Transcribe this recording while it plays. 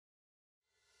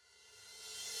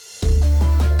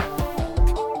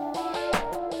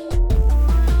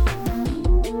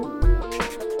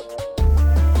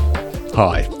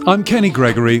Hi, I'm Kenny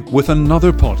Gregory with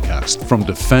another podcast from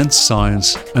Defence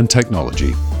Science and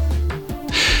Technology.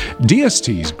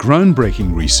 DST's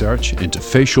groundbreaking research into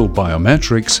facial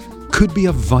biometrics could be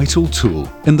a vital tool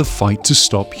in the fight to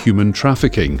stop human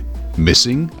trafficking,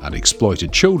 missing and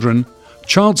exploited children,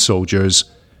 child soldiers,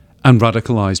 and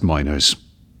radicalised minors.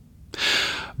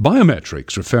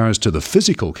 Biometrics refers to the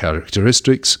physical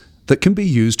characteristics that can be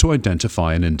used to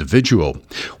identify an individual,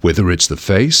 whether it's the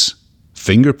face,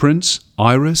 fingerprints,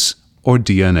 iris, or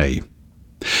DNA.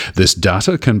 This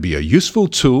data can be a useful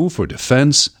tool for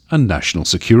defence and national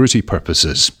security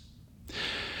purposes.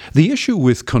 The issue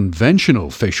with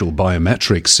conventional facial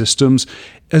biometric systems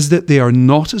is that they are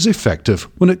not as effective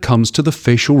when it comes to the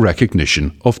facial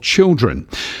recognition of children,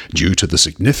 due to the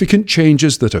significant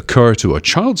changes that occur to a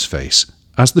child's face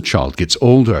as the child gets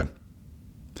older.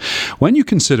 When you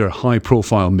consider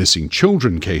high-profile missing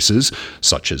children cases,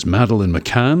 such as Madeleine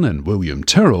McCann and William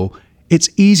Tyrrell, it's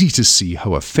easy to see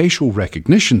how a facial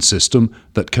recognition system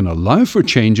that can allow for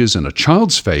changes in a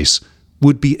child's face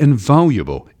would be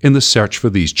invaluable in the search for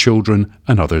these children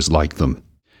and others like them.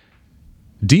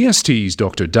 DST's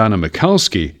Dr. Dana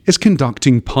Michalski is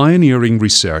conducting pioneering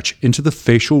research into the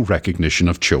facial recognition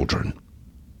of children.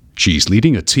 She's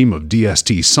leading a team of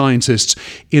DST scientists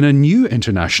in a new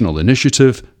international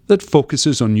initiative that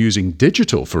focuses on using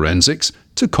digital forensics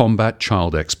to combat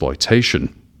child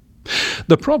exploitation.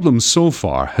 The problem so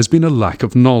far has been a lack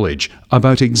of knowledge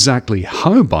about exactly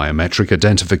how biometric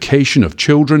identification of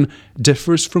children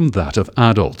differs from that of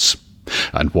adults,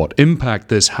 and what impact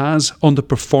this has on the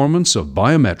performance of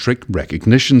biometric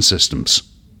recognition systems.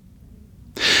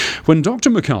 When Dr.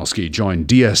 Michalski joined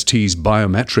DST's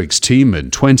biometrics team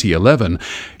in 2011,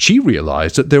 she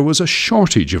realized that there was a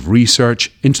shortage of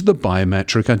research into the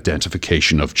biometric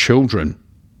identification of children.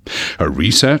 Her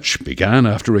research began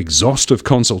after exhaustive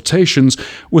consultations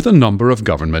with a number of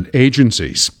government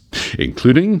agencies,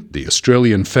 including the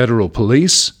Australian Federal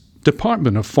Police,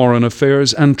 Department of Foreign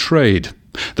Affairs and Trade,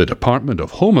 the Department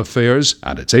of Home Affairs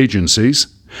and its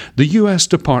agencies, the US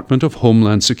Department of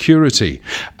Homeland Security,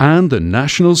 and the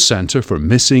National Center for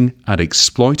Missing and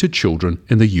Exploited Children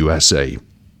in the USA.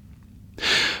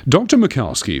 Dr.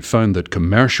 Michalski found that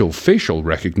commercial facial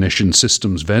recognition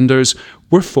systems vendors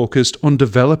were focused on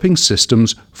developing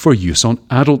systems for use on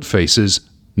adult faces,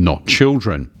 not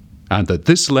children, and that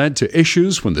this led to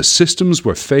issues when the systems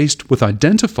were faced with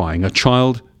identifying a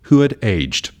child who had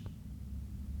aged.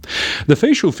 The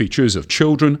facial features of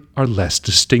children are less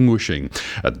distinguishing,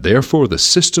 and therefore the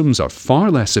systems are far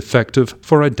less effective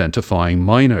for identifying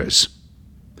minors.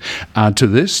 Add to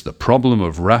this the problem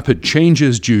of rapid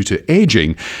changes due to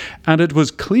aging, and it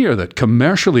was clear that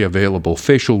commercially available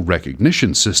facial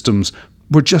recognition systems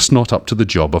were just not up to the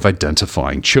job of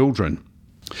identifying children.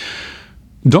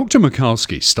 Dr.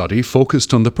 Michalski's study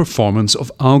focused on the performance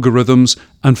of algorithms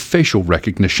and facial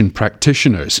recognition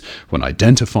practitioners when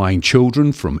identifying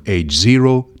children from age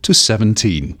 0 to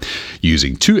 17,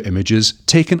 using two images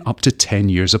taken up to 10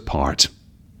 years apart.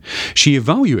 She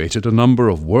evaluated a number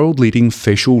of world-leading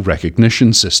facial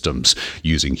recognition systems,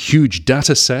 using huge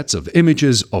data sets of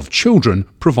images of children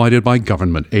provided by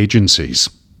government agencies.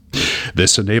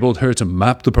 This enabled her to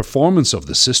map the performance of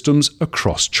the systems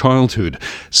across childhood,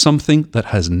 something that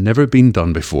has never been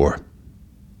done before.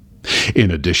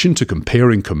 In addition to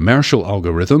comparing commercial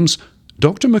algorithms,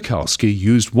 Dr. Michalski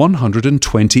used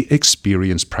 120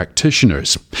 experienced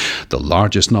practitioners, the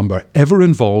largest number ever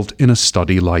involved in a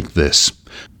study like this,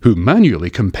 who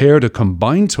manually compared a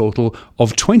combined total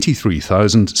of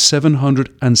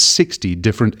 23,760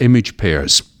 different image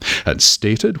pairs and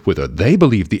stated whether they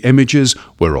believed the images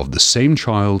were of the same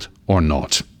child or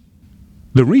not.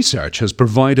 The research has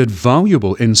provided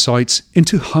valuable insights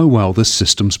into how well the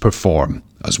systems perform,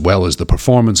 as well as the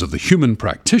performance of the human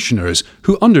practitioners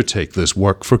who undertake this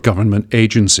work for government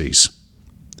agencies.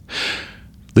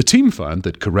 The team found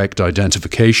that correct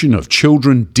identification of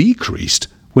children decreased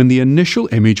when the initial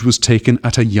image was taken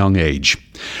at a young age,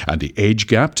 and the age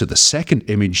gap to the second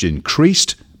image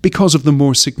increased because of the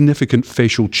more significant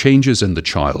facial changes in the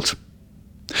child.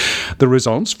 The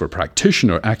results for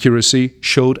practitioner accuracy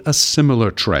showed a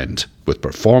similar trend, with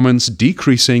performance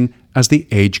decreasing as the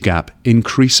age gap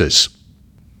increases.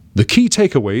 The key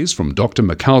takeaways from Dr.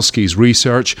 Michalski's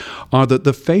research are that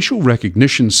the facial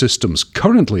recognition systems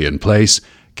currently in place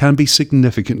can be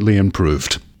significantly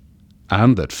improved,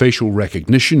 and that facial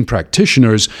recognition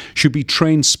practitioners should be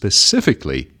trained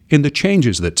specifically in the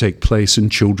changes that take place in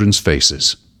children's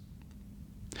faces.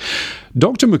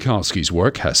 Dr. Michalski's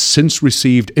work has since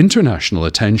received international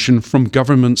attention from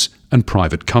governments and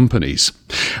private companies,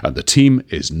 and the team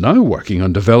is now working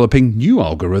on developing new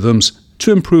algorithms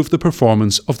to improve the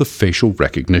performance of the facial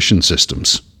recognition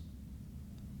systems.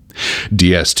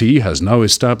 DST has now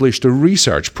established a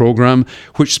research program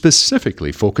which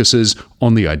specifically focuses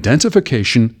on the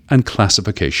identification and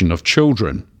classification of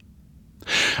children.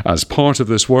 As part of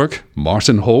this work,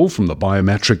 Martin Hole from the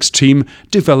biometrics team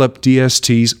developed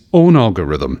DST's own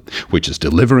algorithm, which is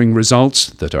delivering results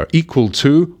that are equal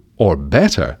to or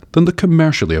better than the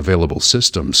commercially available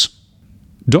systems.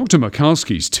 Dr.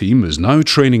 Michalski's team is now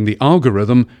training the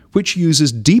algorithm, which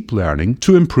uses deep learning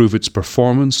to improve its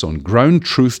performance on ground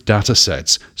truth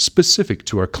datasets specific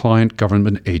to our client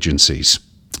government agencies.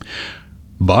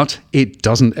 But it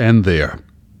doesn't end there.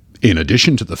 In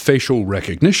addition to the facial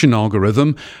recognition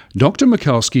algorithm, Dr.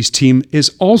 Michalski's team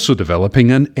is also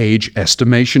developing an age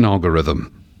estimation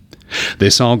algorithm.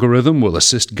 This algorithm will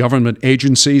assist government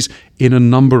agencies in a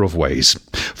number of ways.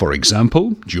 For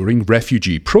example, during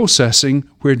refugee processing,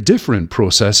 where different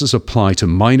processes apply to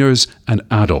minors and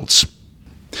adults.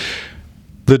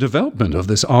 The development of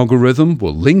this algorithm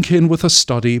will link in with a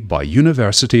study by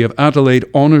University of Adelaide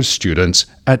honours students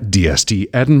at DST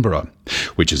Edinburgh,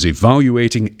 which is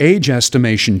evaluating age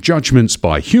estimation judgments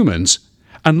by humans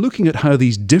and looking at how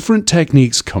these different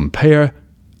techniques compare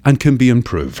and can be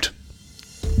improved.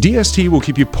 DST will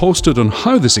keep you posted on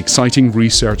how this exciting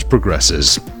research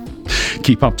progresses.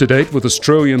 Keep up to date with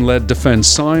Australian-led defence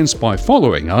science by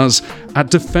following us at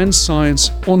Defence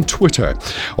Science on Twitter,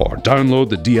 or download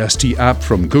the DST app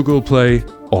from Google Play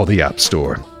or the App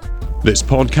Store. This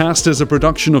podcast is a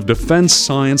production of Defence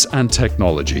Science and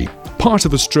Technology, part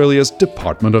of Australia's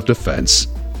Department of Defence.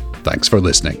 Thanks for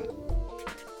listening.